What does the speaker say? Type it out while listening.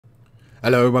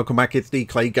Hello and welcome back, it's the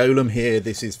Clay Golem here.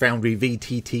 This is Foundry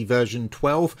V12 version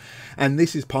 12 and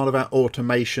this is part of our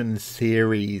automation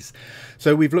series.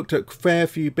 So we've looked at a fair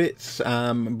few bits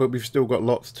but we've still got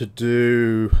lots to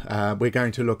do. We're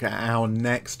going to look at our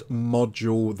next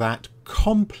module that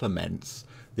complements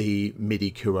the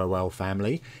Midi-QoL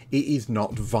family. It is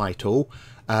not vital,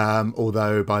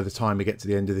 although by the time we get to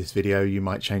the end of this video you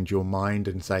might change your mind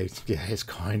and say, yeah, it's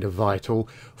kind of vital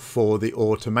for the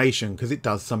automation because it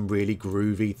does some really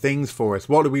groovy things for us.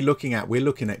 What are we looking at? We're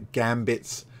looking at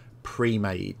Gambit's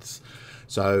Premades.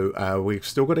 So we've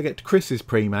still got to get to Chris's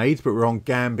Premades, but we're on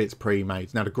Gambit's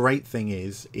Premades. Now the great thing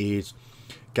is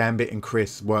Gambit and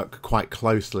Chris work quite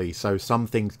closely, so some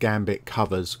things Gambit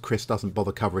covers, Chris doesn't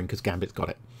bother covering because Gambit's got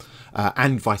it,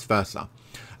 and vice versa.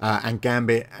 And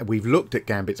Gambit, we've looked at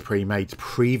Gambit's Premades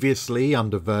previously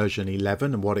under version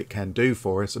 11 and what it can do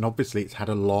for us, and obviously it's had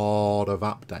a lot of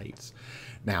updates.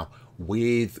 Now,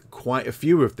 with quite a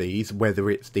few of these, whether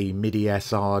it's the MIDI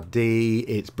SRD,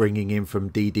 it's bringing in from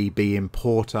DDB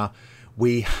Importer,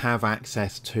 we have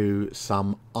access to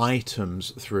some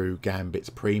items through Gambit's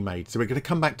Premade. So we're going to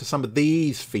come back to some of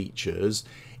these features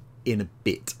in a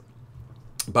bit.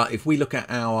 But if we look at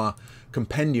our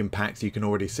compendium packs, you can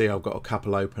already see I've got a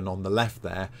couple open on the left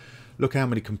there. Look how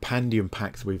many compendium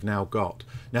packs we've now got.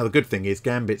 Now the good thing is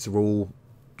Gambits are all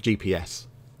GPS.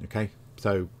 Okay,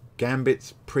 so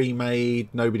Gambit's Premade,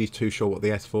 nobody's too sure what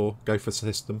the S for, go for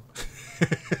system.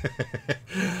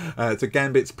 So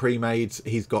Gambit's Premades,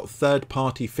 he's got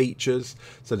third-party features,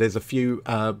 so there's a few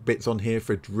bits on here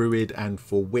for Druid and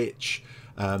for Witch,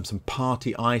 some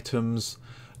party items,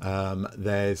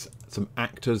 there's some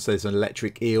actors, there's an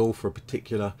electric eel for a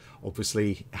particular,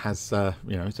 obviously has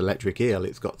you know, it's electric eel,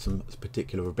 it's got some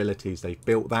particular abilities, they've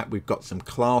built that. We've got some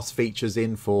class features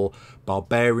in for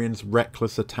barbarians,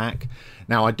 reckless attack.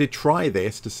 Now I did try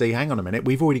this to see, hang on a minute,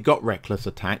 we've already got reckless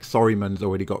attack, Sorryman's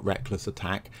already got reckless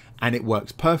attack, and it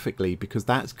works perfectly because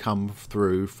that's come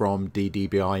through from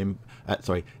DDB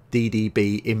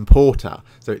Importer,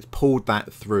 so it's pulled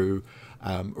that through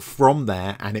from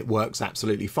there and it works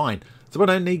absolutely fine. So I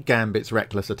don't need Gambit's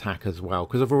reckless attack as well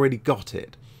because I've already got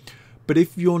it. But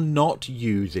if you're not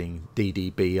using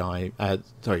DDB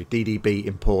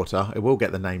Importer, I will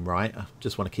get the name right, I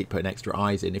just want to keep putting extra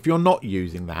eyes in. If you're not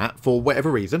using that for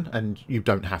whatever reason, and you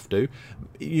don't have to,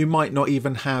 you might not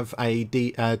even have a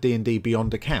D&D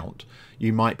Beyond account.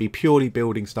 You might be purely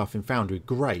building stuff in Foundry.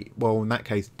 Great. Well, in that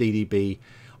case, DDB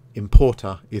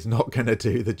Importer is not going to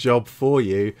do the job for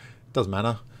you. Doesn't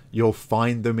matter, you'll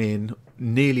find them in,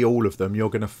 nearly all of them you're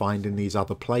going to find in these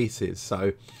other places.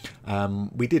 So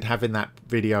we did have in that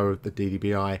video of the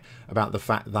DDBI about the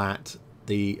fact that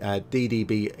the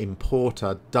DDB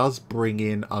Importer does bring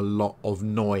in a lot of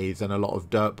noise and a lot of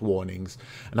derp warnings,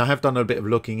 and I have done a bit of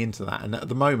looking into that, and at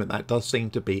the moment that does seem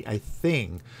to be a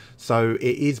thing. So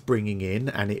it is bringing in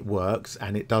and it works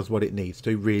and it does what it needs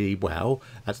to really well,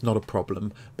 that's not a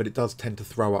problem, but it does tend to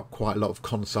throw up quite a lot of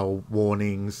console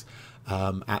warnings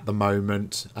at the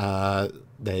moment.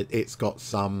 It's got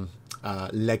some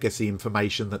legacy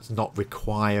information that's not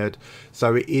required,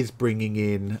 so it is bringing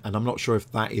in, and I'm not sure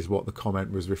if that is what the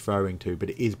comment was referring to, but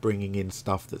it is bringing in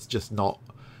stuff that's just not,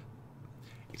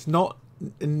 it's not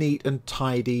neat and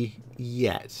tidy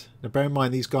yet. Now bear in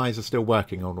mind these guys are still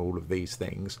working on all of these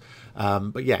things,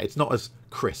 but yeah, it's not as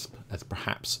crisp as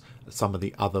perhaps some of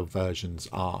the other versions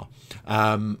are.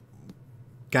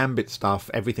 Gambit stuff,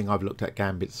 everything I've looked at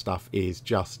Gambit stuff is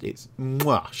just, it's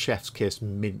mwah, chef's kiss,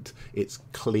 mint, it's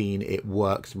clean, it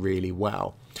works really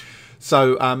well.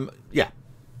 So yeah,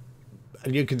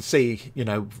 and you can see, you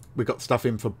know, we've got stuff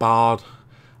in for Bard,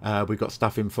 we've got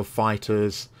stuff in for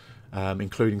fighters,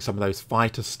 including some of those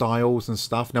fighter styles and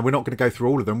stuff. Now we're not going to go through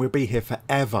all of them, we'll be here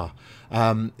forever.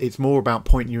 It's more about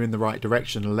pointing you in the right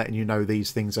direction and letting you know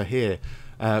these things are here.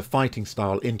 Fighting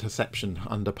style, interception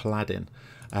under Paladin.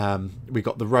 We've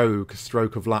got the Rogue,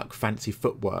 Stroke of Luck, Fancy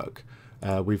Footwork.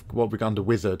 We've got under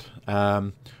Wizard.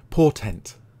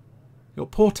 Portent. You've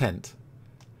got Portent.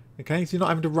 Okay, so you're not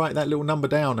having to write that little number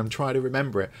down and try to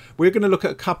remember it. We're going to look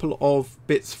at a couple of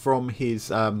bits from his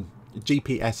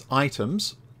GPS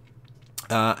items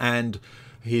and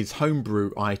his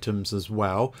homebrew items as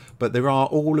well. But there are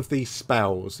all of these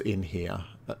spells in here.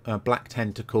 Black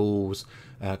Tentacles,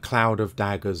 Cloud of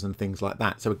Daggers and things like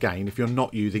that. So again, if you're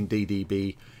not using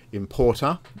DDB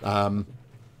Importer, and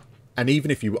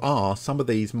even if you are, some of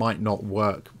these might not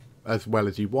work as well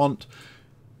as you want,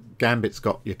 Gambit's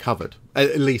got you covered,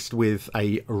 at least with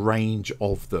a range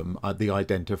of them. The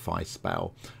Identify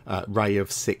spell, Ray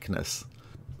of Sickness,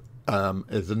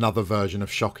 is another version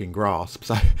of shocking grasp.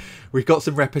 So we've got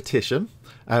some repetition,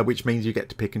 which means you get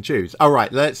to pick and choose. All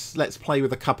right, let's play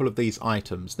with a couple of these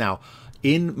items. Now,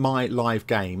 in my live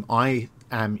game, I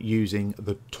am using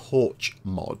the torch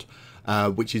mod,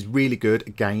 which is really good.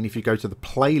 Again, if you go to the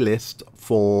playlist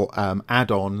for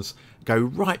add-ons, go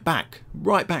right back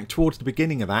towards the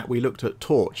beginning of that, we looked at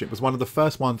torch. It was one of the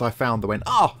first ones I found that went,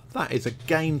 oh, that is a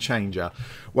game changer.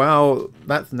 Well,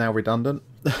 that's now redundant.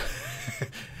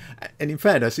 And in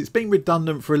fairness, it's been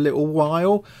redundant for a little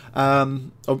while.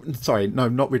 Oh, sorry, no,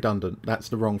 not redundant. That's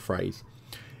the wrong phrase.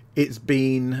 It's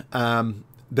been...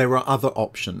 there are other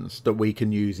options that we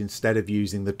can use instead of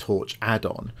using the torch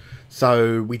add-on.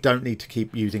 So we don't need to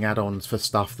keep using add-ons for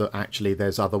stuff that actually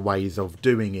there's other ways of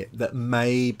doing it that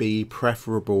may be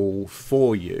preferable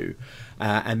for you.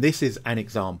 And this is an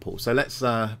example. So let's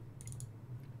open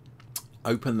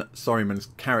Sorryman's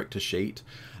character sheet.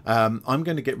 I'm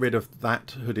going to get rid of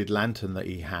that hooded lantern that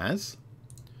he has.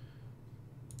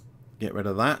 Get rid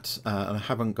of that. And I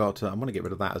haven't got... I'm going to get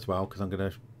rid of that as well because I'm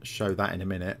going to show that in a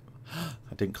minute.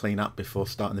 I didn't clean up before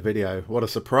starting the video. What a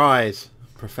surprise.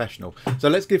 Professional. So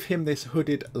let's give him this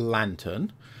hooded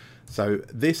lantern. So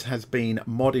this has been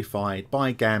modified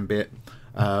by Gambit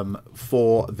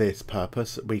for this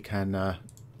purpose. We can...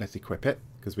 let's equip it,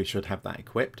 because we should have that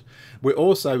equipped. We're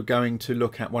also going to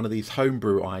look at one of these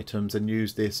homebrew items and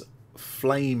use this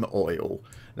flame oil.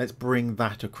 Let's bring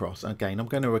that across. Again, I'm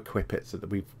going to equip it so that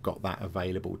we've got that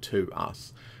available to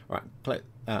us. All right,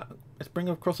 let's bring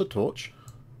across a torch.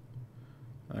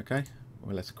 Okay,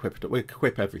 well, let's equip it. We'll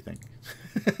equip everything.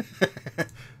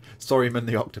 Sorryman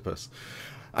the octopus.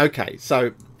 Okay,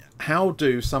 so how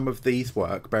do some of these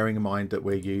work, bearing in mind that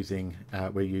we're using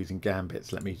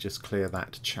gambits? Let me just clear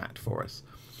that chat for us.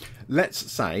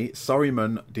 Let's say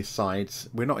Sorryman decides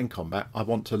we're not in combat. I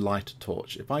want to light a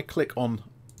torch. If I click on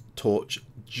torch,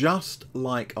 just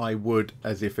like I would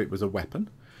as if it was a weapon,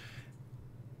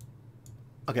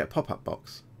 I get a pop-up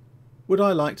box. Would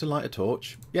I like to light a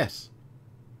torch? Yes.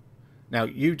 Now,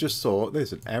 you just saw,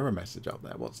 there's an error message up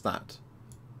there. What's that?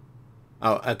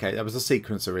 Oh, okay, that was a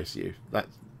sequencer issue.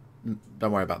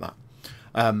 Don't worry about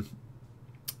that.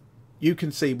 You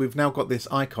can see we've now got this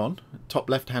icon, top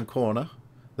left-hand corner,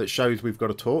 that shows we've got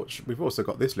a torch. We've also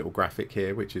got this little graphic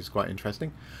here, which is quite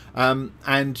interesting.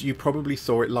 And you probably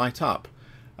saw it light up.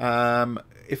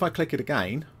 If I click it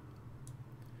again,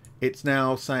 it's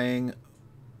now saying...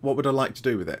 what would I like to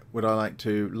do with it? Would I like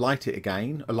to light it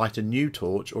again, or light a new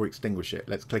torch, or extinguish it?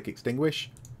 Let's click extinguish.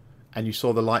 And you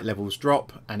saw the light levels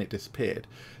drop and it disappeared.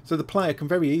 So the player can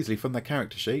very easily, from their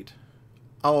character sheet...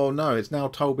 oh no, it's now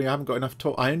told me I haven't got enough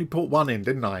torch. I only put one in,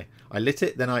 didn't I? I lit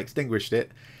it, then I extinguished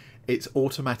it. It's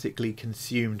automatically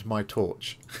consumed my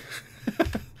torch.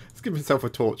 Let's give myself a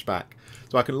torch back.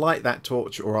 So I can light that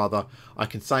torch, or rather, I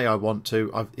can say I want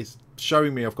to. It's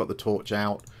showing me I've got the torch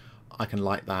out. I can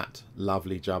light that.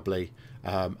 Lovely jubbly.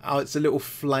 Oh, it's a little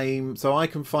flame, so I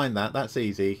can find that. That's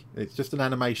easy. It's just an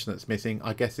animation that's missing.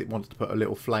 I guess it wants to put a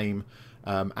little flame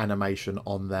animation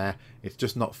on there. It's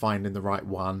just not finding the right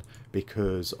one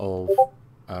because of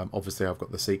obviously I've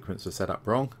got the sequencer set up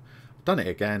wrong. I've done it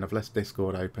again. I've left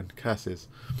Discord open. Curses.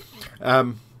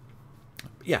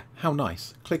 Yeah, how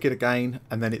nice. Click it again,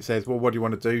 and then it says, well, what do you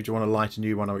want to do? Do you want to light a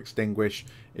new one or extinguish?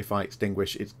 If I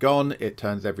extinguish, it's gone. It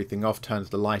turns everything off,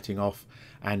 turns the lighting off,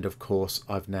 and of course,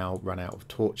 I've now run out of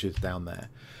torches down there.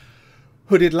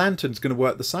 Hooded lantern's going to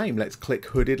work the same. Let's click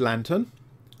hooded lantern,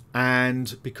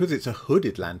 and because it's a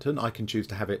hooded lantern, I can choose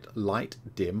to have it light,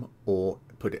 dim, or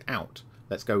put it out.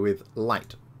 Let's go with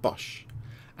light. Bosh.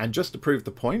 And just to prove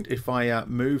the point, if I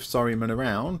move Sorryman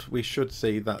around, we should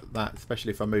see that,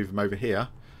 especially if I move him over here,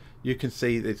 you can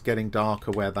see that it's getting darker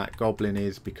where that goblin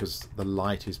is because the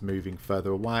light is moving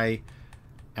further away,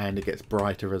 and it gets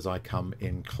brighter as I come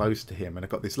in close to him. And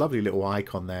I've got this lovely little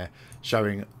icon there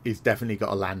showing he's definitely got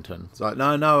a lantern. It's like,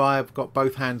 no, I've got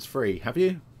both hands free. Have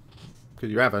you? Because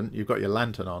you haven't. You've got your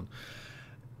lantern on.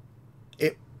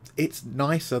 It's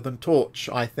nicer than torch,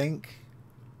 I think.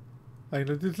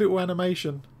 This little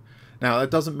animation. Now,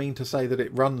 that doesn't mean to say that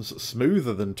it runs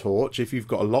smoother than torch. If you've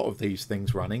got a lot of these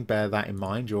things running, bear that in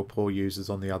mind, your poor users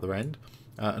on the other end.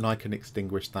 And I can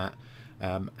extinguish that.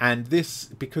 And this,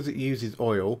 because it uses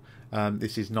oil,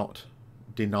 this is not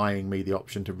denying me the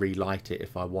option to relight it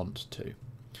if I want to.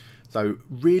 So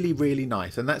really, really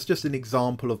nice. And that's just an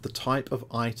example of the type of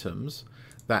items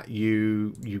that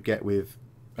you get with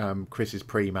Chris's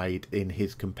pre-made in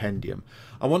his compendium.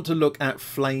 I want to look at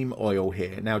flame oil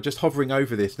here. Now, just hovering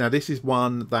over this. Now, this is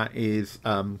one that is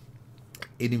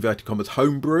in inverted commas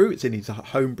homebrew. It's in his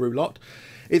homebrew lot.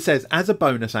 It says, as a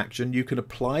bonus action, you can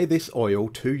apply this oil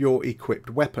to your equipped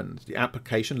weapons. The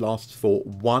application lasts for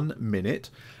 1 minute,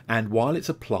 and while it's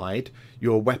applied,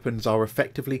 your weapons are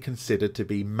effectively considered to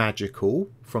be magical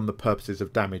from the purposes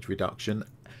of damage reduction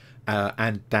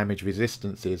and damage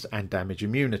resistances and damage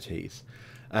immunities.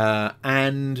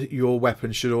 And your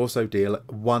weapon should also deal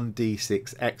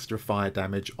 1d6 extra fire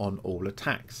damage on all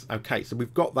attacks. Okay, so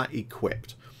we've got that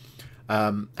equipped.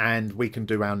 And we can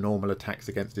do our normal attacks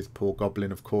against this poor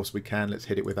goblin. Of course we can. Let's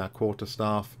hit it with our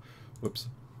quarterstaff. Whoops.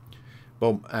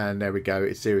 Boom. And there we go.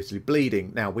 It's seriously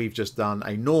bleeding. Now we've just done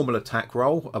a normal attack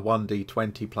roll, a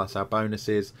 1d20 plus our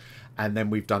bonuses. And then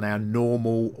we've done our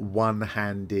normal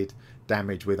one-handed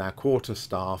damage with our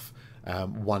quarterstaff,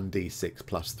 1d6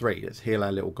 plus 3. Let's heal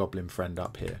our little goblin friend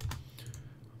up here.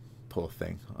 Poor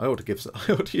thing. I ought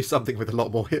to use something with a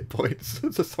lot more hit points so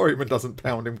Sorryman doesn't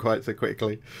pound him quite so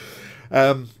quickly.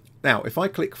 Now, if I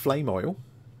click flame oil,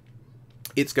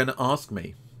 it's going to ask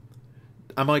me,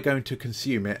 am I going to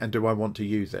consume it and do I want to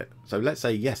use it? So let's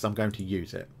say, yes, I'm going to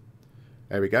use it.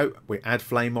 There we go. We add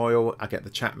flame oil. I get the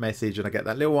chat message and I get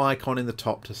that little icon in the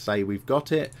top to say we've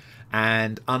got it.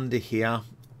 And under here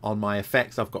on my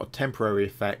effects, I've got a temporary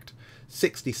effect,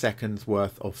 60 seconds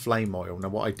worth of flame oil. Now,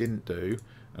 what I didn't do,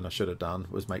 and I should have done,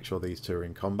 was make sure these two are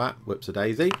in combat.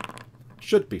 Whoops-a-daisy.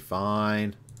 Should be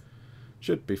fine.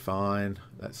 Should be fine.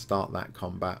 Let's start that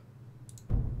combat.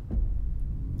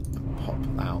 And pop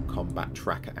our combat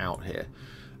tracker out here.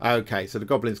 Okay, so the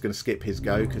goblin's going to skip his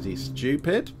go because he's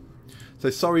stupid. So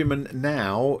Sorryman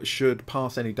now should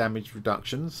pass any damage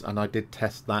reductions, and I did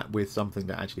test that with something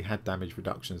that actually had damage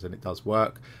reductions and it does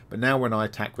work. But now when I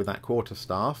attack with that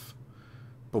quarterstaff,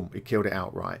 boom, it killed it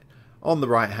outright. On the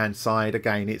right hand side,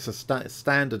 again, it's a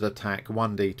standard attack,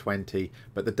 1d20,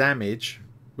 but the damage,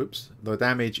 whoops, the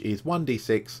damage is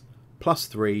 1d6 plus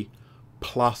 3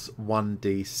 plus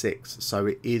 1d6, so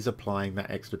it is applying that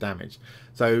extra damage.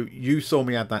 So you saw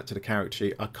me add that to the character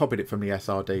sheet. I copied it from the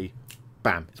SRD,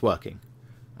 bam, it's working.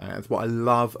 That's what I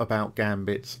love about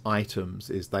Gambit's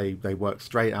items, is they work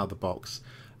straight out of the box.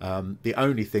 The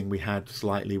only thing we had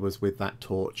slightly was with that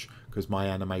torch, because my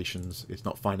animations, it's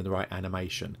not finding the right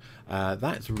animation.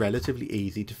 That's relatively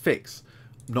easy to fix.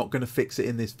 I'm not going to fix it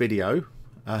in this video.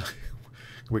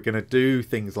 We're going to do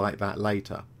things like that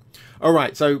later.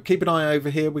 Alright, so keep an eye over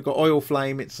here. We've got Oil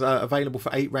Flame. It's available for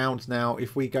 8 rounds now.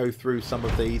 If we go through some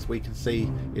of these, we can see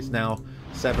it's now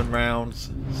 7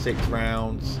 rounds, 6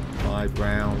 rounds, 5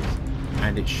 rounds,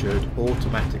 and it should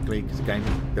automatically, because again,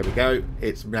 there we go,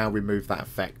 it's now removed that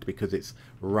effect because it's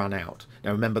run out.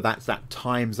 Now remember, that's that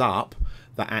time's up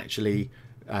that actually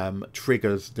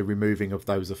triggers the removing of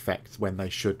those effects when they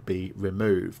should be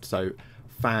removed. So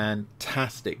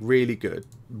fantastic, really good.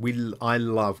 I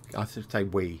love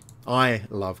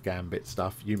Gambit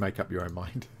stuff. You make up your own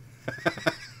mind.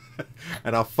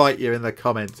 And I'll fight you in the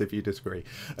comments if you disagree.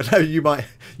 I know you might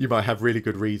have really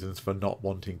good reasons for not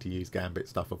wanting to use Gambit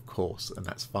stuff, of course, and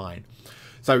that's fine.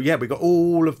 So yeah, we've got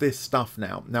all of this stuff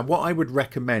now. Now what I would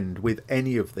recommend with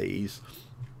any of these,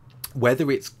 whether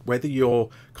you're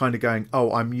kind of going,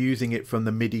 oh, I'm using it from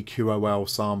the Midi-QoL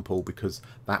sample because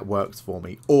that works for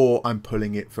me, or I'm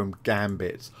pulling it from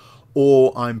Gambit,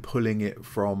 or I'm pulling it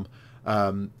from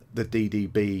the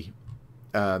DDB,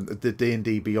 the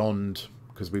D&D Beyond,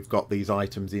 because we've got these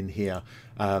items in here,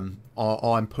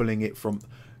 or I'm pulling it from,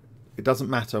 it doesn't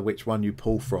matter which one you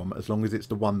pull from as long as it's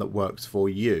the one that works for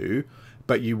you,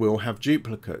 but you will have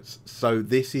duplicates. So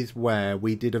this is where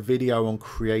we did a video on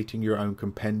creating your own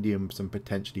compendiums and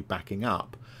potentially backing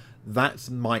up. That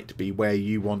might be where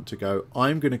you want to go,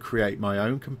 I'm going to create my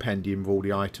own compendium of all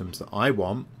the items that I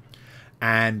want,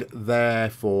 and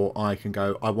therefore I can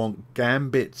go, I want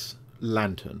Gambit's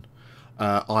lantern,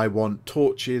 I want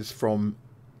torches from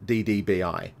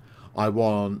DDBI, I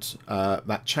want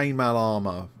that chainmail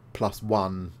armor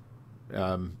 +1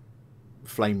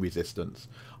 flame resistance,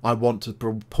 I want to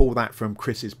pull that from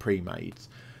Chris's Premades.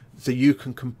 So you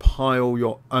can compile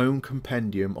your own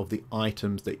compendium of the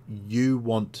items that you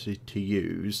want to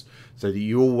use, so that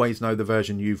you always know the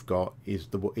version you've got is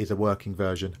a working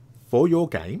version for your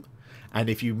game. And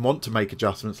if you want to make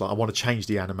adjustments, like I want to change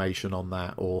the animation on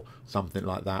that or something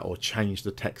like that, or change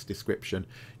the text description,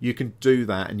 you can do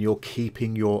that, and you're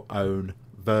keeping your own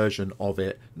version of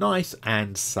it nice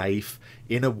and safe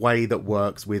in a way that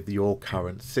works with your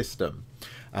current system.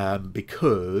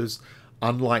 Because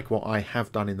unlike what I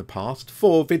have done in the past,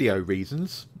 for video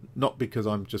reasons, not because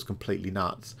I'm just completely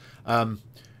nuts,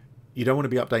 you don't want to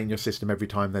be updating your system every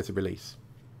time there's a release.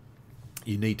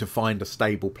 you need to find a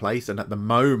stable place, and at the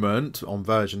moment on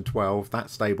version 12 that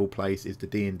stable place is the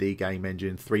D&D game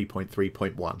engine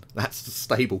 3.3.1. that's the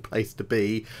stable place to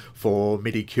be for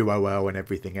Midi-QoL and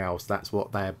everything else. That's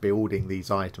what they're building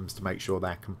these items to make sure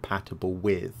they're compatible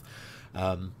with.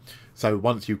 So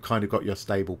once you've kind of got your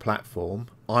stable platform,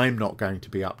 I'm not going to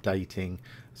be updating,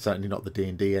 certainly not the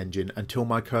D&D engine, until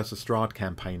my Curse of Strahd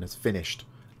campaign is finished.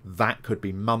 That could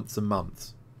be months and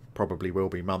months, probably will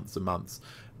be months and months,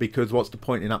 because what's the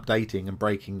point in updating and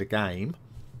breaking the game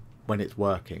when it's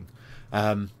working?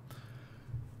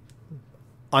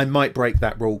 I might break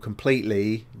that rule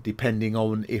completely depending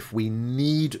on if we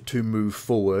need to move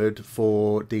forward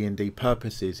for D&D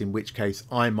purposes, in which case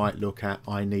I might look at,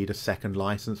 I need a second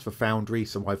license for Foundry,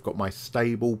 so I've got my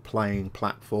stable playing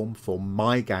platform for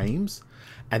my games,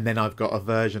 and then I've got a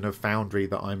version of Foundry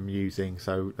that I'm using,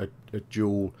 so a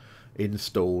dual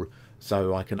install,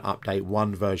 so I can update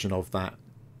one version of that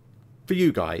for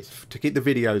you guys, to keep the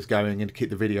videos going and to keep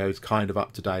the videos kind of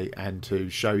up to date, and to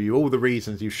show you all the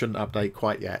reasons you shouldn't update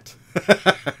quite yet.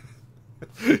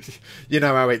 You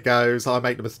know how it goes. I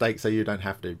make the mistake so you don't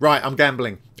have to. Right, I'm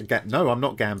gambling. No, I'm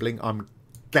not gambling. I'm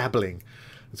gabbling.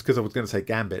 It's because I was going to say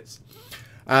Gambits.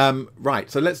 Right,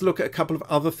 so let's look at a couple of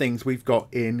other things we've got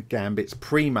in Gambit's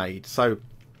pre-made. So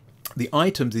the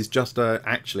items is just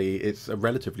actually, it's a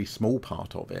relatively small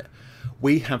part of it.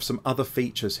 We have some other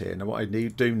features here. Now what I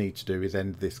do need to do is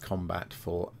end this combat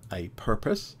for a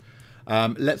purpose.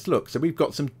 Let's look. So we've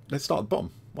got some, let's start at the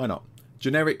bottom. Why not?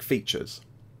 Generic features.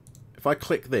 If I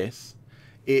click this,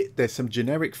 there's some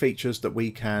generic features that we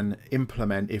can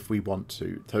implement if we want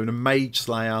to. So the Mage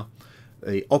Slayer,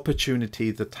 the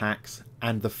opportunities attacks,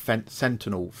 and the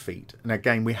Sentinel feat. And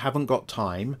again, we haven't got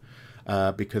time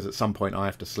because at some point I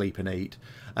have to sleep and eat.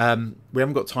 We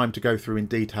haven't got time to go through in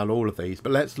detail all of these,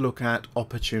 but let's look at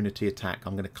opportunity attack.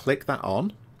 I'm going to click that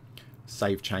on,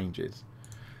 save changes.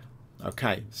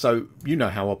 Okay, so you know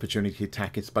how opportunity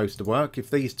attack is supposed to work. If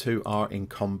these two are in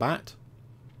combat,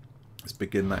 let's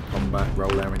begin that combat,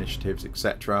 roll our initiatives,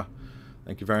 etc.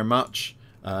 Thank you very much.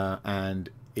 And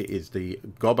it is the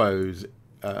Gobbo's,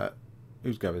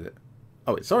 whose go is it?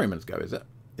 Oh, it's Sorryman's go, is it?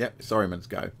 Yep, it's Sorryman's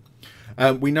go.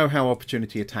 We know how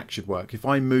opportunity attack should work. If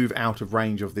I move out of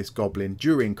range of this goblin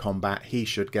during combat, he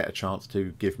should get a chance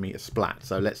to give me a splat.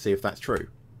 So let's see if that's true.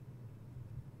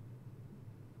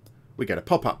 We get a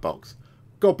pop-up box.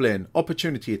 Goblin,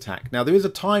 opportunity attack. Now there is a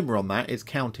timer on that. It's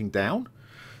counting down.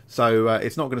 So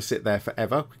it's not going to sit there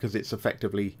forever because it's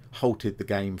effectively halted the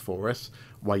game for us,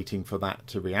 waiting for that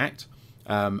to react.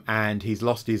 And he's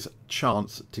lost his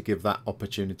chance to give that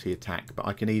opportunity attack, but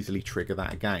I can easily trigger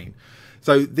that again.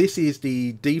 So this is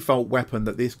the default weapon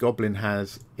that this goblin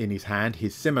has in his hand,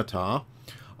 his scimitar.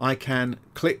 I can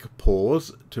click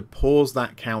pause to pause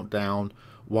that countdown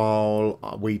while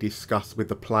we discuss with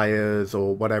the players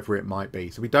or whatever it might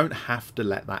be. So we don't have to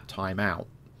let that time out.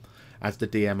 As the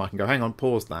DM, I can go, hang on,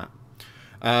 pause that.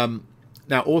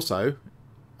 Now also,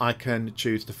 I can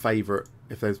choose to favourite.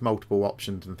 If there's multiple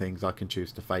options and things, I can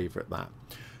choose to favourite that.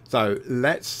 So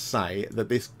let's say that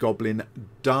this goblin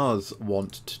does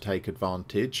want to take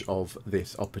advantage of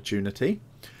this opportunity.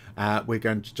 We're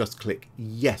going to just click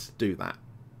yes, do that.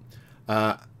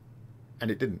 And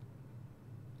it didn't.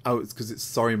 Oh, it's because it's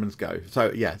Sorryman's go.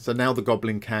 So yeah, so now the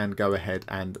goblin can go ahead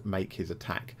and make his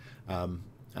attack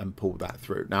and pull that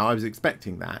through. Now I was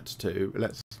expecting that to,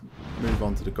 let's move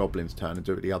on to the goblin's turn and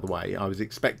do it the other way. I was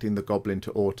expecting the goblin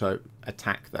to auto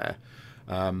attack there.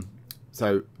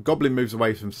 So goblin moves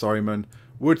away from Sorryman.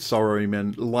 Would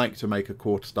Sorryman like to make a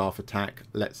quarterstaff attack?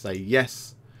 Let's say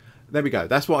yes. There we go.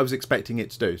 That's what I was expecting it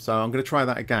to do. So I'm going to try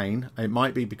that again. It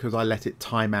might be because I let it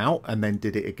time out and then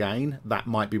did it again. That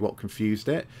might be what confused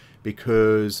it,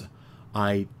 because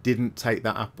I didn't take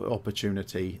that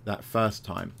opportunity that first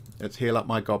time. Let's heal up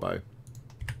my gobbo.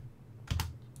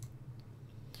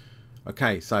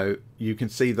 Okay, so you can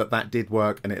see that that did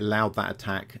work and it allowed that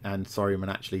attack, and Sorryman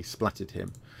actually splatted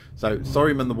him. So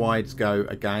Sorryman the Wide's go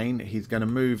again. He's going to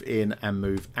move in and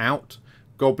move out.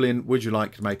 Goblin, would you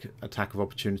like to make attack of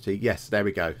opportunity? Yes, there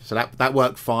we go. So that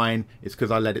worked fine. It's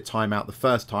because I let it time out the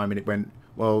first time and it went,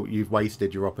 well, you've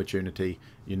wasted your opportunity.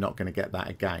 You're not going to get that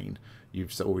again.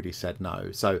 You've already said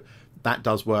no. So that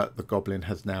does work. The goblin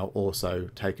has now also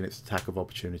taken its attack of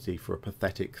opportunity for a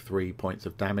pathetic 3 points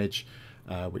of damage,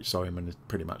 which Sorryman is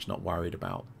pretty much not worried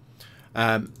about.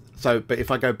 But if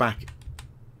I go back,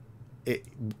 it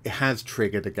has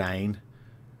triggered again.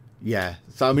 Yeah,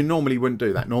 so I mean, normally you wouldn't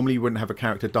do that. Normally you wouldn't have a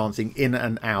character dancing in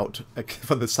and out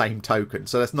for the same token.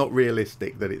 So that's not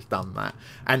realistic that it's done that.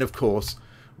 And of course,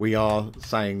 we are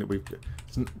saying that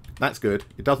that's good.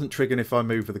 It doesn't trigger if I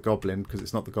move with the goblin because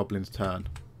it's not the goblin's turn.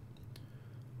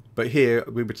 But here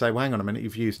we would say, well, hang on a minute,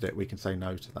 you've used it. We can say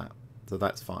no to that. So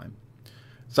that's fine.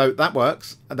 So that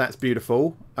works, and that's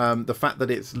beautiful. The fact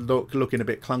that it's looking a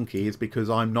bit clunky is because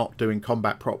I'm not doing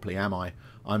combat properly, am I?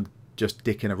 I'm just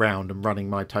dicking around and running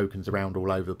my tokens around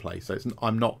all over the place. So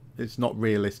it's not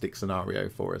realistic scenario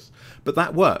for us. But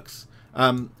that works.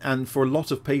 And for a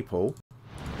lot of people,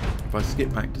 if I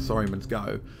skip back to Sorryman's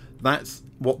Go, that's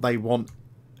what they want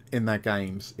in their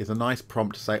games, is a nice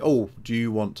prompt to say, oh, do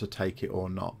you want to take it or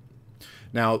not?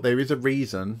 Now, there is a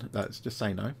reason. Let's just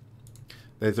say no.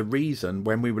 There's a reason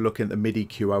when we were looking at the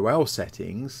Midi-QoL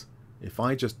settings, if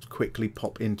I just quickly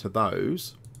pop into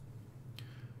those,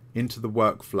 into the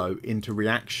workflow, into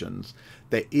reactions,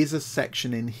 there is a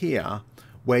section in here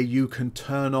where you can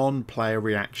turn on player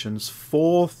reactions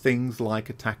for things like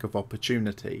attack of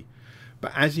opportunity.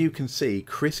 But as you can see,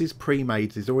 Chris's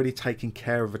Premades is already taking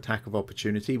care of attack of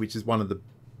opportunity, which is one of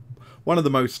the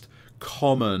most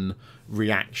common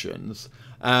reactions.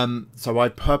 So I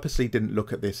purposely didn't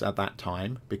look at this at that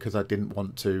time because I didn't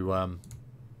want to,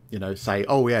 you know, say,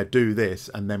 oh yeah, do this,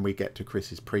 and then we get to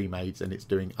Chris's Premades and it's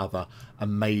doing other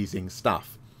amazing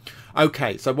stuff.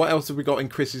 Okay, so what else have we got in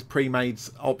Chris's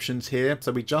Premades options here?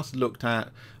 So we just looked at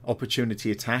opportunity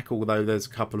attack, although there's a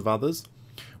couple of others.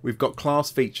 We've got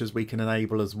class features we can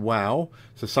enable as well.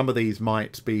 So some of these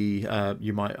might be,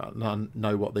 you might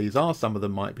know what these are. Some of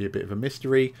them might be a bit of a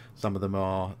mystery. Some of them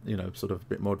are, you know, sort of a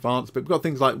bit more advanced. But we've got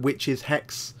things like Witch's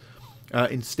Hex,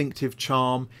 Instinctive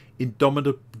Charm,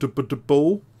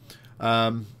 Indomitable.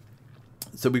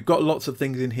 So we've got lots of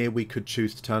things in here we could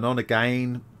choose to turn on.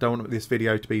 Again, don't want this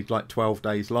video to be like 12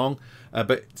 days long.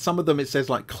 But some of them it says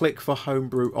like click for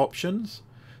homebrew options.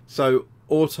 So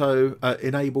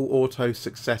enable auto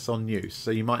success on use.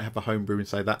 So you might have a homebrew and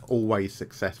say that always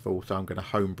successful, so I'm going to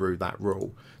homebrew that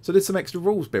rule. So there's some extra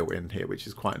rules built in here, which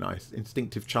is quite nice.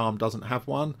 Instinctive Charm doesn't have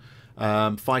one.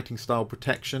 Fighting Style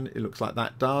Protection, it looks like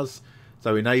that does.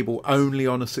 So enable only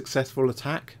on a successful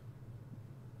attack.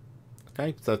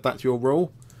 Okay, so if that's your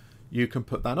rule, you can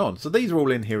put that on. So these are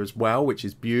all in here as well, which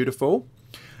is beautiful.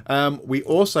 We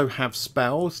also have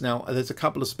spells. Now, there's a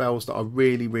couple of spells that are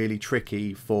really, really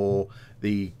tricky for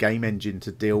the game engine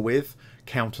to deal with.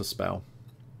 Counter spell.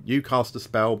 You cast a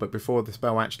spell, but before the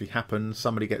spell actually happens,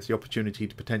 somebody gets the opportunity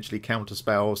to potentially counter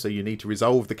spell, so you need to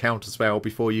resolve the counter spell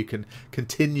before you can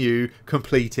continue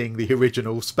completing the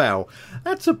original spell.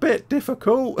 That's a bit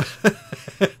difficult.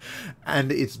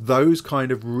 And it's those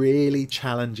kind of really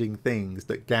challenging things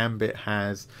that Gambit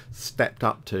has stepped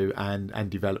up to and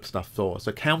developed stuff for.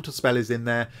 So counter spell is in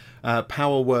there,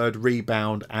 power word,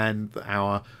 rebound, and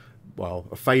our, well,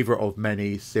 a favourite of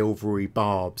many, silvery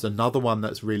barbs. Another one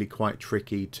that's really quite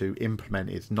tricky to implement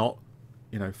is not,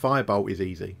 you know, firebolt is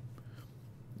easy.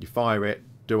 You fire it,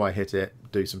 do I hit it,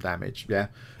 do some damage, yeah?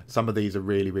 Some of these are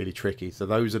really, really tricky. So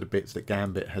those are the bits that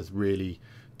Gambit has really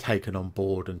taken on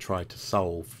board and tried to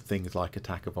solve, things like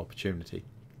attack of opportunity.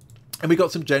 And we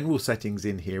got some general settings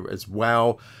in here as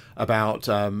well about,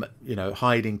 you know,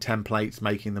 hiding templates,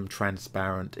 making them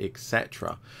transparent,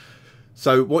 etc.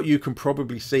 So what you can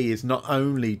probably see is not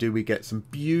only do we get some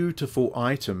beautiful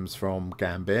items from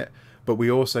Gambit, but we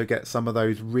also get some of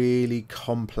those really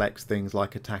complex things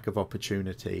like attack of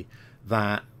opportunity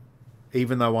that,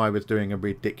 even though I was doing a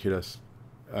ridiculous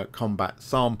combat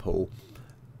sample,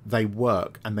 they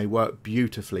work, and they work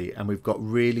beautifully, and we've got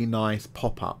really nice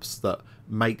pop-ups that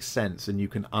make sense and you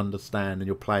can understand and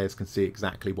your players can see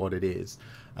exactly what it is.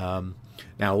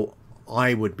 Now,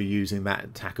 I would be using that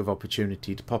attack of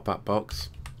opportunity to pop-up box.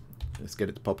 Let's get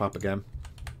it to pop up again.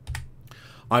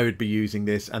 I would be using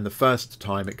this, and the first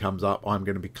time it comes up, I'm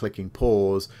going to be clicking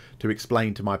pause to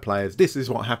explain to my players, this is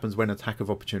what happens when attack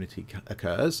of opportunity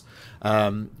occurs.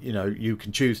 You know, you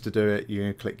can choose to do it. You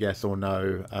can click yes or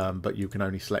no, but you can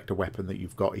only select a weapon that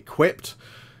you've got equipped.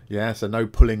 Yeah, so no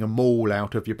pulling a maul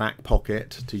out of your back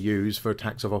pocket to use for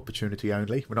attacks of opportunity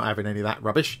only. We're not having any of that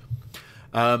rubbish.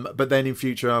 But then in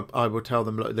future, I will tell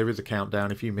them, look, there is a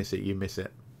countdown. If you miss it, you miss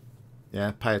it.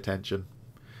 Yeah, pay attention,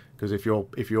 because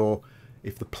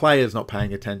if the player's not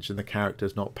paying attention, the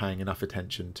character's not paying enough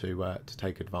attention to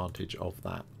take advantage of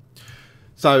that.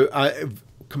 So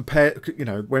you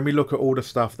know, when we look at all the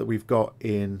stuff that we've got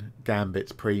in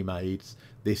Gambit's Premades,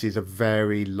 this is a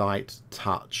very light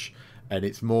touch, and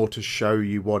it's more to show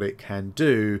you what it can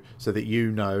do so that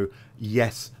you know,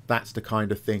 yes, that's the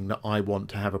kind of thing that I want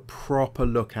to have a proper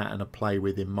look at and a play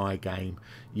with in my game.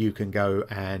 You can go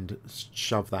and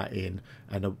shove that in,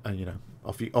 and you know,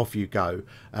 off you go.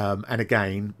 And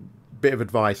again, bit of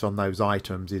advice on those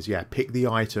items is, yeah, pick the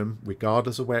item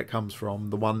regardless of where it comes from,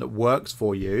 the one that works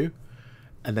for you,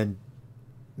 and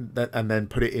then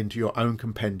put it into your own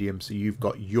compendium so you've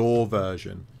got your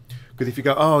version. Because if you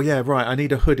go, oh yeah, right, I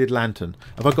need a hooded lantern.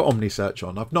 Have I got OmniSearch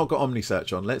on? I've not got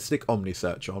OmniSearch on. Let's stick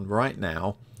OmniSearch on right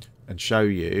now and show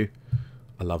you.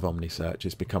 I love OmniSearch.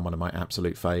 It's become one of my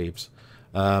absolute faves.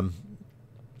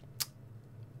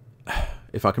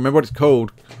 If I can remember what it's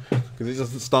called, because it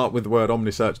doesn't start with the word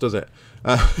OmniSearch, does it?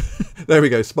 There we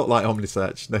go, Spotlight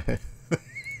OmniSearch. There.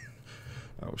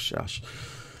 Oh, shush.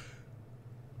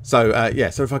 So,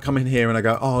 yeah, so if I come in here and I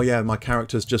go, oh, yeah, my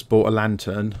character's just bought a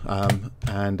lantern,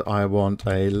 and I want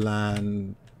a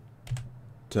lantern.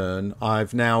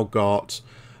 I've now got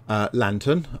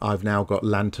lantern. I've now got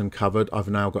lantern covered. I've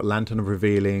now got lantern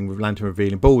revealing,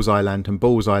 bullseye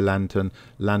lantern,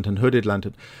 lantern, hooded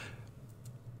lantern.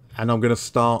 And I'm going to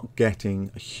start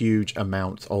getting huge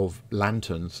amounts of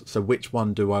lanterns. So which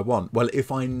one do I want? Well,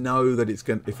 if I know that it's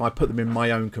going, if I put them in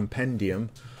my own compendium,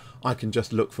 I can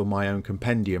just look for my own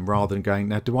compendium rather than going,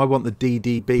 now, do I want the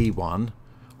DDB one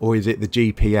or is it the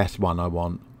GPS one I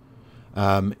want?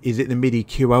 Is it the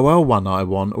Midi-QoL one I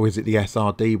want or is it the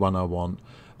SRD one I want?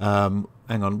 Hang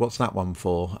on, what's that one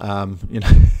for? You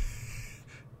know,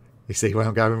 you see where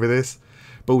I'm going with this?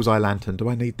 Bullseye lantern. Do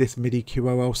I need this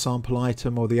Midi-QoL sample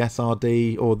item or the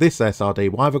SRD or this SRD?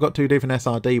 Why have I got two different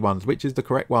SRD ones? Which is the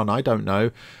correct one? I don't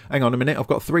know. Hang on a minute. I've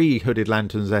got 3 hooded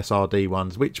lanterns SRD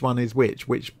ones. Which one is which?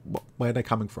 Where are they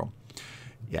coming from?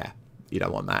 Yeah, you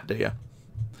don't want that, do you?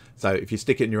 So if you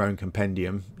stick it in your own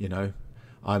compendium, you know,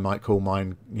 I might call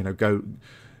mine, you know,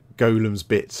 Golem's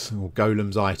bits or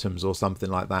Golem's items or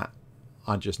something like that.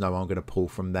 I just know I'm going to pull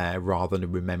from there rather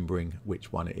than remembering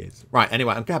which one it is. Right,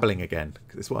 anyway, I'm gabbling again,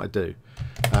 because it's what I do.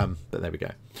 But there we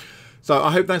go. So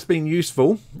I hope that's been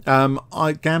useful.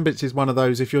 Gambits is one of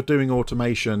those, if you're doing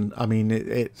automation, I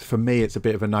mean, for me, it's a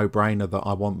bit of a no-brainer that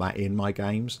I want that in my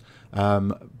games.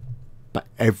 But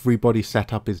everybody's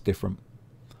setup is different.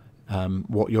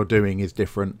 What you're doing is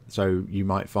different. So you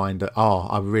might find that, oh,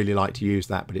 I really like to use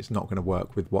that, but it's not going to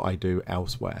work with what I do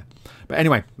elsewhere. But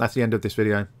anyway, that's the end of this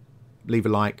video. Leave a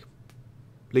like,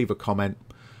 leave a comment,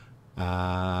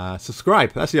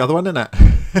 subscribe. That's the other one, isn't it?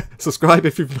 Subscribe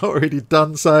if you've not already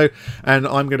done so. And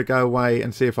I'm going to go away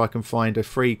and see if I can find a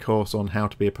free course on how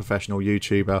to be a professional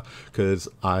YouTuber, because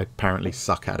I apparently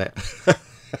suck at it.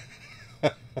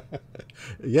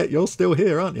 Yet you're still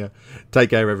here, aren't you? Take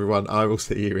care, everyone. I will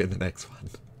see you in the next one.